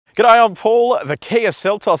G'day, I'm Paul. The Kia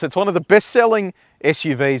Seltos, it's one of the best-selling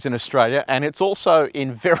SUVs in Australia, and it's also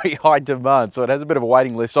in very high demand, so it has a bit of a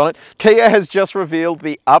waiting list on it. Kia has just revealed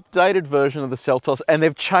the updated version of the Seltos, and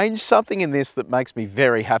they've changed something in this that makes me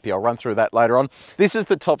very happy. I'll run through that later on. This is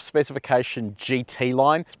the top specification GT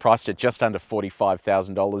line. It's priced at just under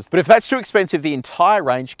 $45,000. But if that's too expensive, the entire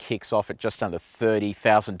range kicks off at just under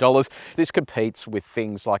 $30,000. This competes with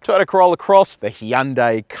things like Toyota Corolla Cross, the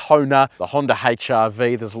Hyundai Kona, the Honda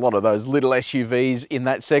HR-V. There's a lot of those little SUVs in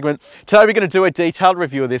that segment. Today we're going to do a detailed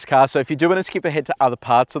review of this car, so if you do want to skip ahead to other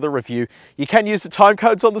parts of the review, you can use the time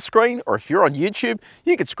codes on the screen, or if you're on YouTube,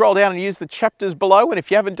 you can scroll down and use the chapters below, and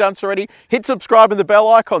if you haven't done so already, hit subscribe and the bell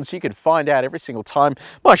icon so you can find out every single time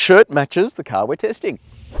my shirt matches the car we're testing.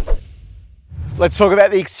 Let's talk about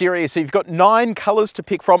the exterior. So you've got 9 colours to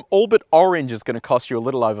pick from. All but orange is going to cost you a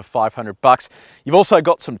little over $500. You've also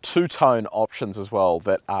got some two-tone options as well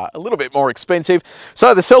that are a little bit more expensive.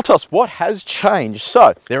 So the Seltos, what has changed?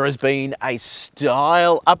 So there has been a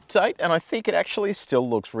style update, and I think it actually still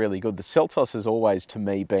looks really good. The Seltos has always, to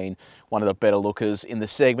me, been one of the better lookers in the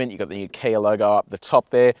segment. You've got the new Kia logo up the top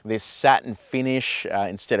there. This satin finish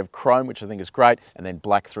instead of chrome, which I think is great, and then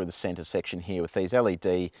black through the centre section here with these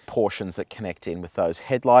LED portions that connect in with those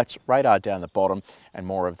headlights, radar down the bottom, and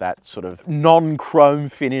more of that sort of non-chrome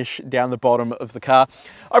finish down the bottom of the car.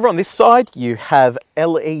 Over on this side, you have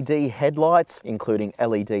LED headlights, including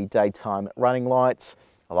LED daytime running lights.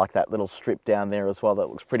 I like that little strip down there as well. That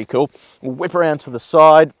looks pretty cool. We'll whip around to the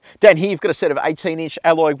side. Down here, you've got a set of 18-inch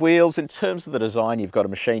alloy wheels. In terms of the design, you've got a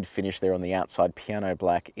machined finish there on the outside, piano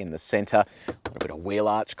black in the center, a little bit of wheel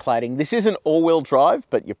arch cladding. This isn't all-wheel drive,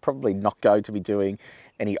 but you're probably not going to be doing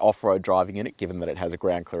any off-road driving in it, given that it has a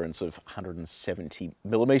ground clearance of 170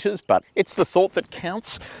 millimeters, but it's the thought that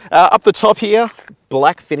counts. Up the top here,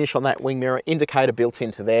 black finish on that wing mirror, indicator built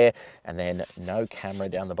into there, and then no camera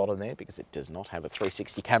down the bottom there because it does not have a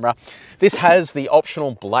 360 camera. This has the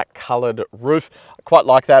optional black colored roof. I quite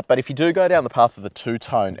like that, but if you do go down the path of the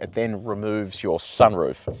two-tone, it then removes your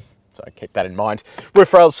sunroof. So keep that in mind.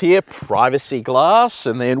 Roof rails here, privacy glass,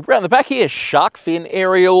 and then around the back here, shark fin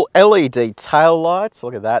aerial, LED tail lights.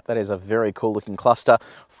 Look at that, that is a very cool looking cluster.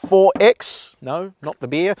 4X, no, not the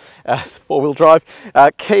beer, 4-wheel drive,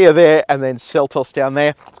 Kia there, and then Seltos down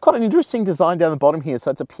there. It's quite an interesting design down the bottom here. So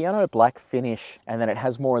it's a piano black finish, and then it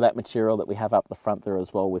has more of that material that we have up the front there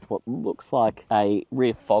as well with what looks like a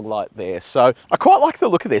rear fog light there. So I quite like the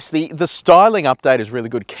look of this. The styling update is really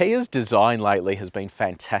good. Kia's design lately has been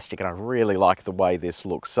fantastic, and I really like the way this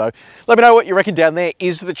looks. So let me know what you reckon down there.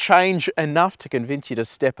 Is the change enough to convince you to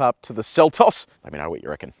step up to the Seltos? Let me know what you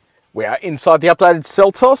reckon. We are inside the updated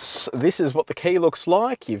Seltos. This is what the key looks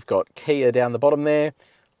like. You've got Kia down the bottom there.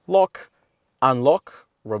 Lock, unlock,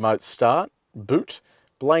 remote start, boot,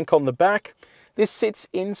 blank on the back. This sits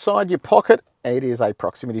inside your pocket. It is a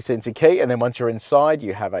proximity sensor key, and then once you're inside,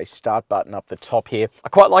 you have a start button up the top here. I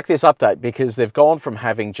quite like this update because they've gone from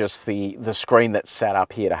having just the screen that's sat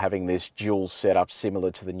up here to having this dual setup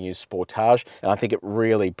similar to the new Sportage, and I think it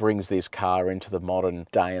really brings this car into the modern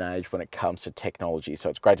day and age when it comes to technology. So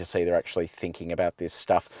it's great to see they're actually thinking about this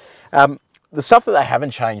stuff. The stuff that they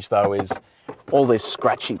haven't changed though is all this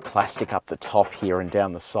scratchy plastic up the top here and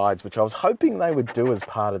down the sides, which I was hoping they would do as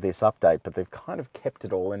part of this update, but they've kind of kept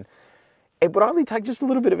it all in. It would only take just a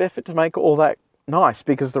little bit of effort to make all that nice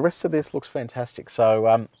because the rest of this looks fantastic. So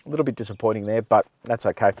a little bit disappointing there, but that's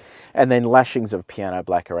okay. And then lashings of piano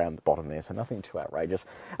black around the bottom there, so nothing too outrageous.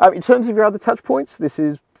 In terms of your other touch points, this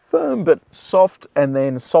is firm but soft, and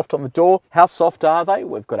then soft on the door. How soft are they?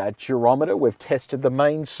 We've got our durometer. We've tested the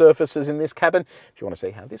main surfaces in this cabin. If you want to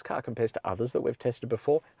see how this car compares to others that we've tested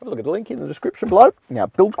before, have a look at the link in the description below. Now,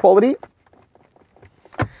 build quality.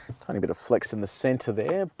 Tiny bit of flex in the center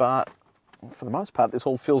there, but for the most part, this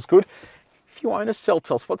all feels good. If you own a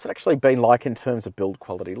Seltos, what's it actually been like in terms of build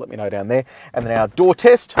quality? Let me know down there. And then our door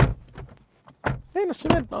test. Yeah,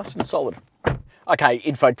 nice and solid. Okay,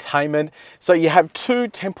 infotainment. So you have two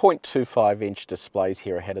 10.25-inch displays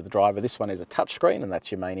here ahead of the driver. This one is a touchscreen, and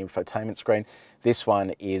that's your main infotainment screen. This one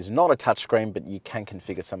is not a touchscreen, but you can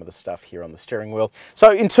configure some of the stuff here on the steering wheel.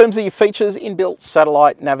 So in terms of your features, inbuilt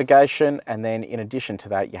satellite navigation, and then in addition to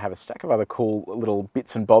that, you have a stack of other cool little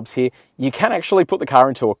bits and bobs here. You can actually put the car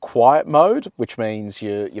into a quiet mode, which means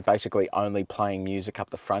you're basically only playing music up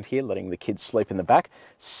the front here, letting the kids sleep in the back.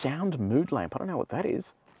 Sound mood lamp, I don't know what that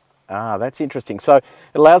is. Ah, that's interesting. So it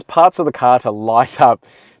allows parts of the car to light up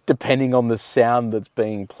depending on the sound that's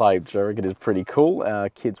being played, which I reckon is pretty cool.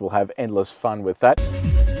 Kids will have endless fun with that.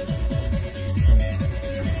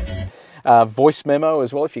 Voice memo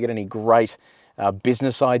as well, if you get any great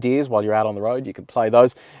business ideas while you're out on the road, you can play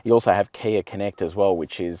those. You also have Kia Connect as well,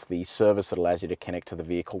 which is the service that allows you to connect to the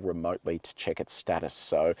vehicle remotely to check its status.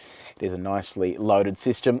 So it is a nicely loaded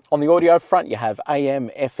system. On the audio front, you have AM,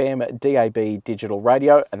 FM, DAB, digital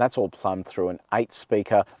radio, and that's all plumbed through an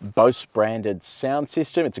 8-speaker Bose branded sound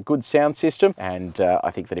system. It's a good sound system, and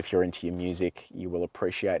I think that if you're into your music, you will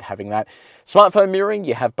appreciate having that. Smartphone mirroring,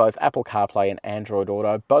 you have both Apple CarPlay and Android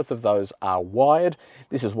Auto. Both of those are wired.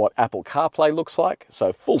 This is what Apple CarPlay looks like.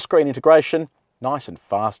 So full screen integration, nice and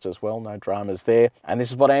fast as well, no dramas there. And this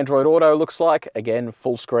is what Android Auto looks like. Again,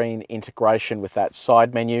 full screen integration with that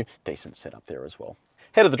side menu. Decent setup there as well.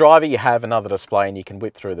 Head of the driver, you have another display, and you can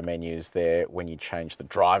whip through the menus there. When you change the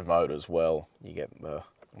drive mode as well, you get the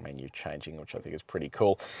menu changing, which I think is pretty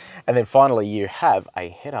cool. And then finally, you have a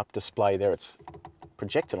head-up display there. It's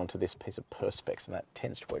projected onto this piece of perspex, and that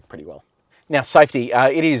tends to work pretty well. Now, safety,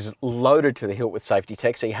 it is loaded to the hilt with safety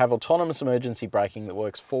tech. So you have autonomous emergency braking that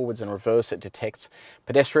works forwards and reverse. It detects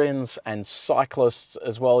pedestrians and cyclists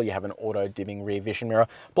as well. You have an auto dimming rear vision mirror,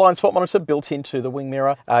 blind spot monitor built into the wing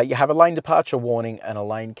mirror. You have a lane departure warning and a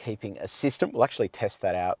lane keeping assistant. We'll actually test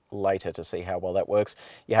that out later to see how well that works.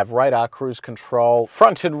 You have radar cruise control,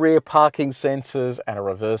 front and rear parking sensors, and a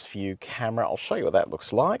reverse view camera. I'll show you what that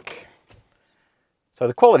looks like. So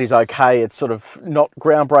the quality's okay, it's sort of not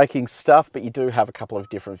groundbreaking stuff, but you do have a couple of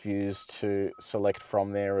different views to select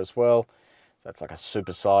from there as well. So that's like a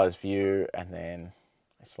supersized view, and then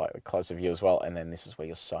a slightly closer view as well, and then this is where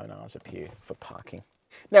your sonars appear for parking.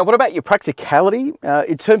 Now, what about your practicality?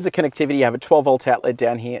 In terms of connectivity, you have a 12-volt outlet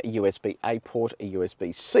down here, a USB-A port, a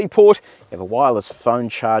USB-C port. You have a wireless phone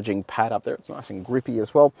charging pad up there. It's nice and grippy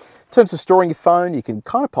as well. In terms of storing your phone, you can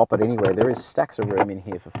kind of pop it anywhere. There is stacks of room in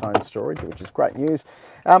here for phone storage, which is great news.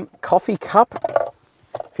 Coffee cup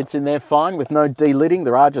fits in there fine with no delidding.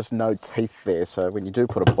 There are just no teeth there, so when you do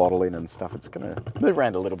put a bottle in and stuff, it's going to move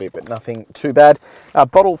around a little bit, but nothing too bad.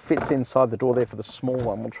 Bottle fits inside the door there for the small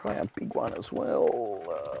one. We'll try a big one as well.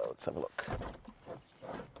 Let's have a look.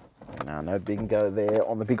 No bingo there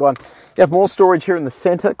on the big one. You have more storage here in the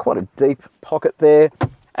center, quite a deep pocket there.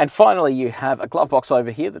 And finally, you have a glove box over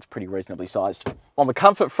here that's pretty reasonably sized. On the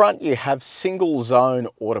comfort front, you have single zone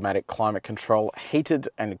automatic climate control, heated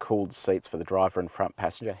and cooled seats for the driver and front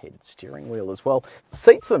passenger, heated steering wheel as well. The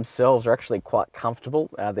seats themselves are actually quite comfortable.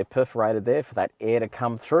 They're perforated there for that air to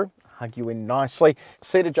come through, hug you in nicely.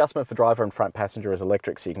 Seat adjustment for driver and front passenger is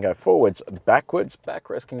electric, so you can go forwards, backwards.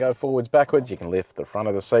 Backrest can go forwards, backwards. You can lift the front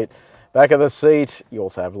of the seat, back of the seat. You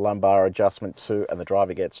also have lumbar adjustment too, and the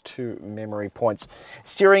driver gets 2 memory points.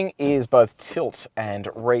 Steering is both tilt and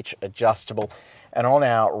reach adjustable. And on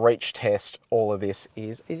our reach test, all of this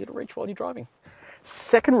is easy to reach while you're driving.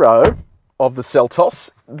 Second row of the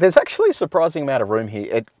Seltos, there's actually a surprising amount of room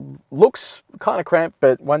here. It looks kind of cramped,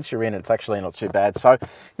 but once you're in, it's actually not too bad. So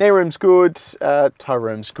knee room's good, toe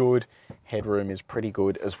room's good, headroom is pretty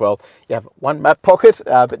good as well. You have one map pocket,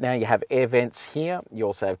 but now you have air vents here. You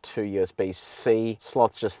also have 2 USB-C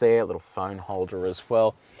slots just there, a little phone holder as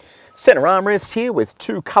well. Center armrest here with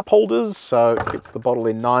 2 cup holders, so it fits the bottle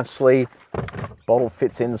in nicely. Bottle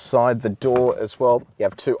fits inside the door as well. You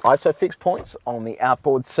have 2 ISOFIX points on the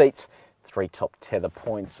outboard seats, 3 top tether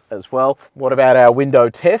points as well. What about our window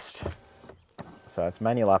test? So it's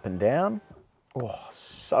manual up and down. Oh,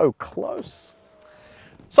 so close.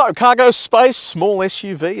 So cargo space, small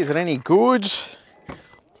SUV, is it any good?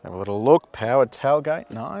 Let's have a little look. Powered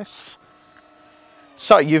tailgate, nice.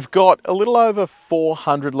 So you've got a little over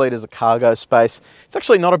 400 litres of cargo space. It's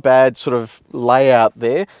actually not a bad sort of layout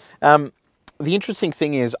there. The interesting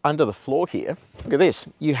thing is under the floor here, look at this.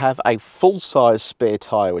 You have a full-size spare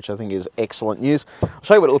tyre, which I think is excellent news. I'll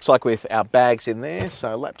show you what it looks like with our bags in there.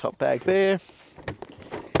 So laptop bag there,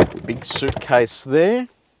 big suitcase there.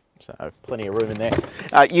 So plenty of room in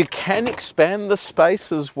there. You can expand the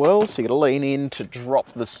space as well, so you're going to lean in to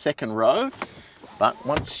drop the second row. But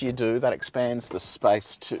once you do, that expands the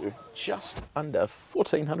space to just under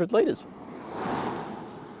 1,400 litres.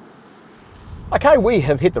 Okay, we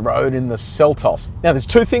have hit the road in the Seltos. Now there's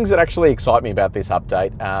 2 things that actually excite me about this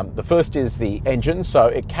update. The first is the engine. So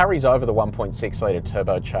it carries over the 1.6 litre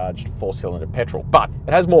turbocharged 4-cylinder petrol, but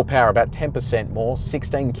it has more power, about 10% more,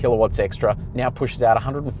 16 kilowatts extra, now pushes out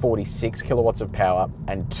 146 kilowatts of power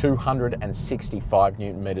and 265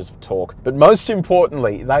 Newton meters of torque. But most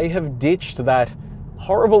importantly, they have ditched that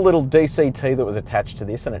horrible little DCT that was attached to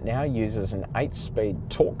this, and it now uses an 8-speed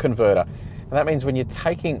torque converter. And that means when you're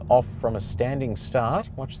taking off from a standing start,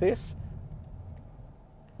 watch this,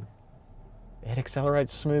 it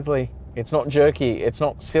accelerates smoothly. It's not jerky, it's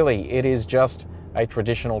not silly, it is just a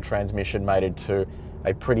traditional transmission mated to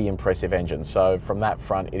a pretty impressive engine. So from that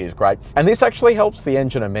front, it is great. And this actually helps the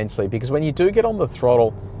engine immensely, because when you do get on the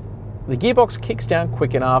throttle, the gearbox kicks down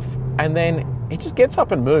quick enough and then it just gets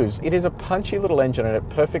up and moves. It is a punchy little engine and it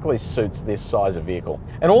perfectly suits this size of vehicle.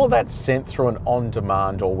 And all of that's sent through an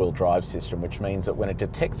on-demand all-wheel drive system, which means that when it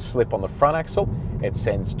detects slip on the front axle, it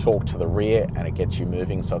sends torque to the rear and it gets you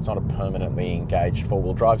moving. So it's not a permanently engaged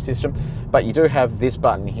four-wheel drive system. But you do have this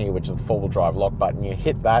button here, which is the four-wheel drive lock button. You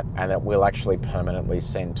hit that and it will actually permanently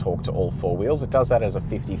send torque to all four wheels. It does that as a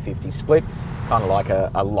 50-50 split, kind of like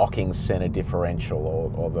a locking center differential,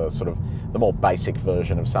 or the sort of the more basic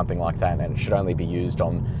version of something like that. And it should only be used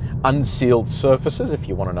on unsealed surfaces. If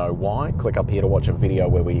you want to know why, click up here to watch a video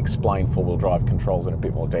where we explain four-wheel drive controls in a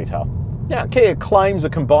bit more detail. Now, Kia claims a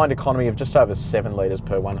combined economy of just over 7 litres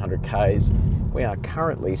per 100 Ks. We are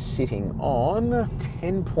currently sitting on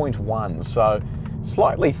 10.1, so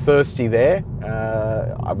slightly thirsty there.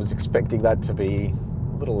 I was expecting that to be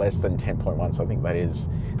a little less than 10.1, so I think that is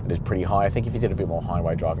pretty high. I think if you did a bit more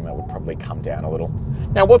highway driving, that would probably come down a little.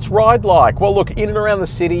 Now, what's ride like? Well, look, in and around the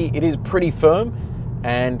city, it is pretty firm,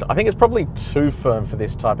 and I think it's probably too firm for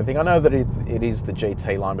this type of thing. I know that it is the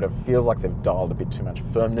GT line, but it feels like they've dialed a bit too much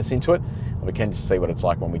firmness into it. We can just see what it's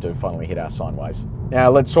like when we do finally hit our sine waves.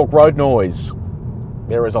 Now, let's talk road noise.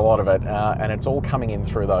 There is a lot of it, and it's all coming in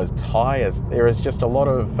through those tyres. There is just a lot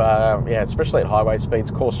of, yeah, especially at highway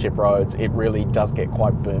speeds, coarse chip roads, it really does get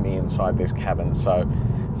quite boomy inside this cabin. So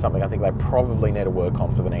something I think they probably need to work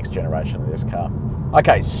on for the next generation of this car.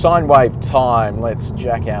 Okay, sine wave time. Let's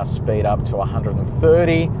jack our speed up to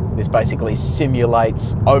 130. This basically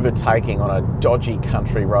simulates overtaking on a dodgy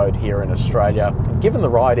country road here in Australia. Given the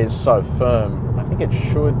ride is so firm, I think it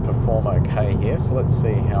should perform okay here. So let's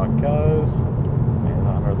see how it goes.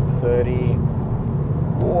 130.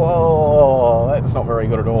 Whoa, that's not very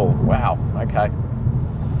good at all. Wow, okay.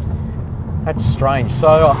 That's strange.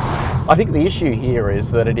 So I think the issue here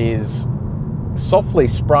is that it is softly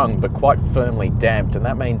sprung but quite firmly damped, and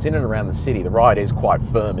that means in and around the city the ride is quite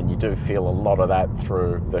firm and you do feel a lot of that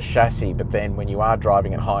through the chassis, but then when you are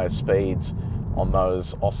driving at higher speeds on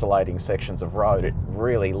those oscillating sections of road, it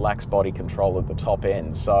really lacks body control at the top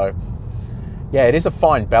end. So yeah, it is a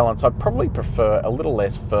fine balance. I'd probably prefer a little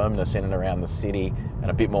less firmness in and around the city and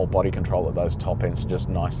a bit more body control at those top ends to just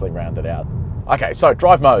nicely round it out. Okay, so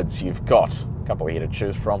drive modes, you've got a couple here to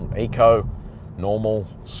choose from: Eco, Normal,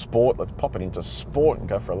 Sport. Let's pop it into Sport and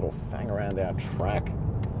go for a little fang around our track.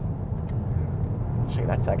 Gee,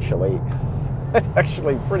 that's actually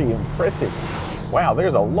pretty impressive. Wow,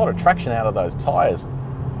 there's a lot of traction out of those tyres.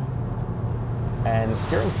 And the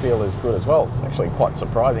steering feel is good as well. It's actually quite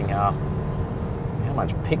surprising how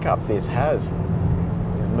much pickup this has.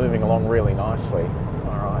 It's moving along really nicely.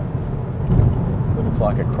 All right. That's what it's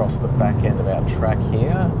like across the back end of our track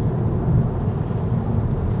here.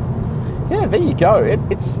 Yeah, there you go.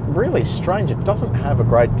 It's really strange. It doesn't have a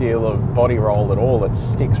great deal of body roll at all. It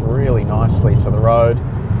sticks really nicely to the road.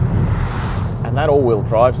 And that all-wheel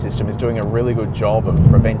drive system is doing a really good job of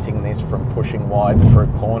preventing this from pushing wide through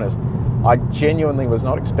corners. I genuinely was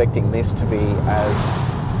not expecting this to be as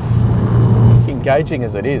engaging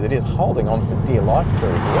as it is. It is holding on for dear life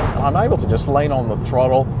through here. And I'm able to just lean on the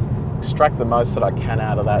throttle, extract the most that I can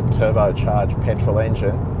out of that turbocharged petrol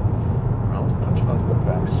engine. I'll just punch it onto the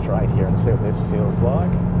back straight here and see what this feels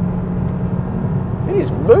like. It is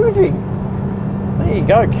moving. There you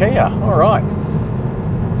go, Kia. All right.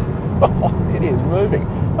 It is moving.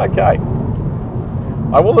 Okay.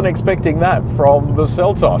 I wasn't expecting that from the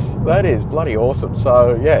Seltos. That is bloody awesome.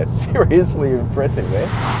 So yeah, seriously impressive there.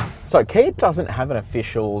 So Kia doesn't have an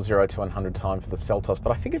official 0 to 100 time for the Seltos,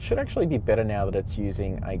 but I think it should actually be better now that it's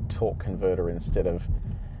using a torque converter instead of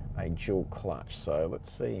a dual clutch. So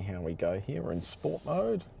let's see how we go here. We're in sport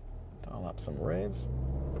mode. Dial up some revs.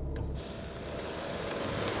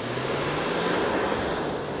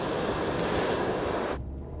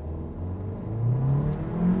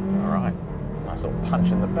 All right, nice little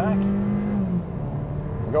punch in the back.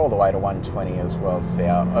 We'll go all the way to 120 as well to see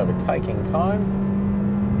our overtaking time.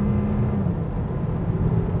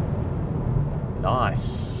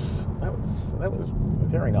 Nice. That was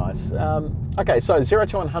very nice. Okay, so 0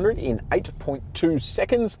 to 100 in 8.2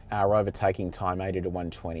 seconds. Our overtaking time 80 to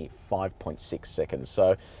 120, 5.6 seconds.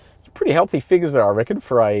 So it's pretty healthy figures there, I reckon,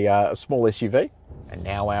 for a small SUV. And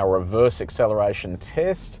now our reverse acceleration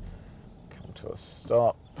test. Come to a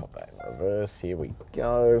stop. Pop that in reverse. Here we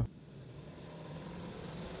go.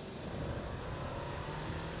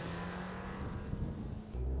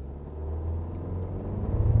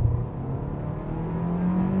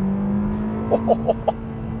 Oh,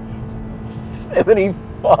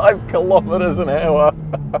 75 kilometers an hour.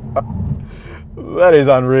 That is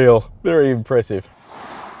unreal. Very impressive.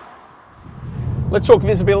 Let's talk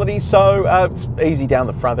visibility. So it's easy down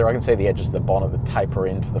the front there. I can see the edges of the bonnet that taper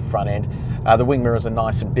into the front end. The wing mirrors are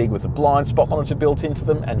nice and big with the blind spot monitor built into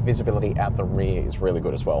them, and visibility out the rear is really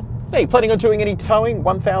good as well. Now, you're planning on doing any towing?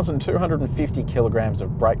 1,250 kilograms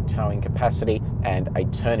of brake towing capacity and a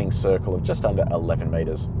turning circle of just under 11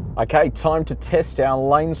 meters. Okay, time to test our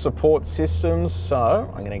lane support systems.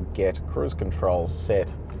 So I'm going to get cruise control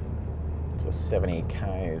set to 70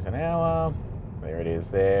 k's an hour. There it is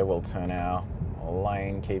there. We'll turn our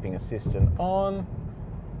lane keeping assistant on.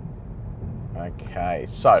 Okay,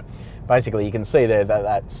 so basically you can see there that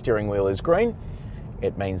that steering wheel is green.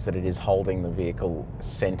 It means that it is holding the vehicle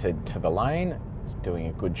centered to the lane. It's doing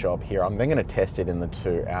a good job here. I'm then going to test it in the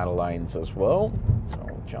two outer lanes as well. So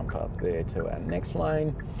I'll jump up there to our next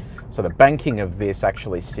lane. So the banking of this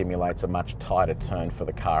actually simulates a much tighter turn for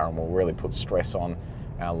the car and will really put stress on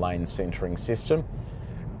our lane centering system.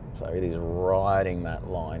 So it is riding that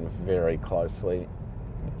line very closely.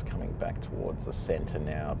 It's coming back towards the center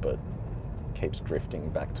now, but keeps drifting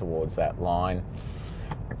back towards that line.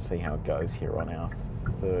 Let's see how it goes here on our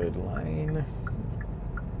third lane.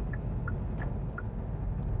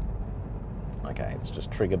 Okay, it's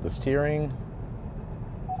just triggered the steering.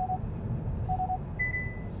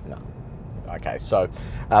 No. Okay, so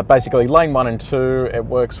basically lane 1 and 2, it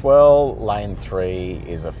works well. Lane 3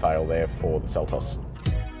 is a fail there for the Seltos.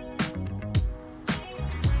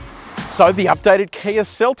 So the updated Kia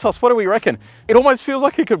Seltos, what do we reckon? It almost feels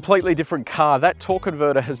like a completely different car. That torque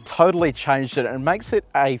converter has totally changed it and makes it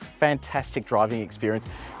a fantastic driving experience.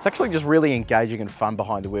 It's actually just really engaging and fun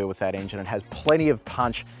behind the wheel with that engine. It has plenty of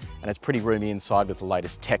punch and it's pretty roomy inside with the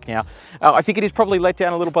latest tech now. I think it is probably let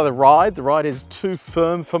down a little by the ride. The ride is too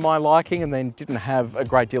firm for my liking and then didn't have a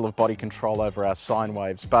great deal of body control over our sine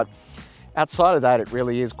waves. But outside of that, it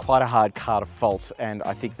really is quite a hard car to fault, and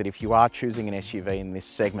I think that if you are choosing an SUV in this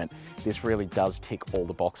segment, this really does tick all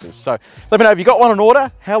the boxes. So let me know, if you got one on order,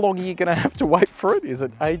 how long are you going to have to wait for it? Is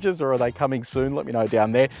it ages or are they coming soon? Let me know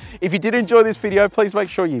down there. If you did enjoy this video, please make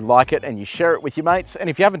sure you like it and you share it with your mates. And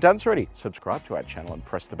if you haven't done so already, subscribe to our channel and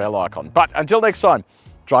press the bell icon. But until next time,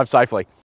 drive safely.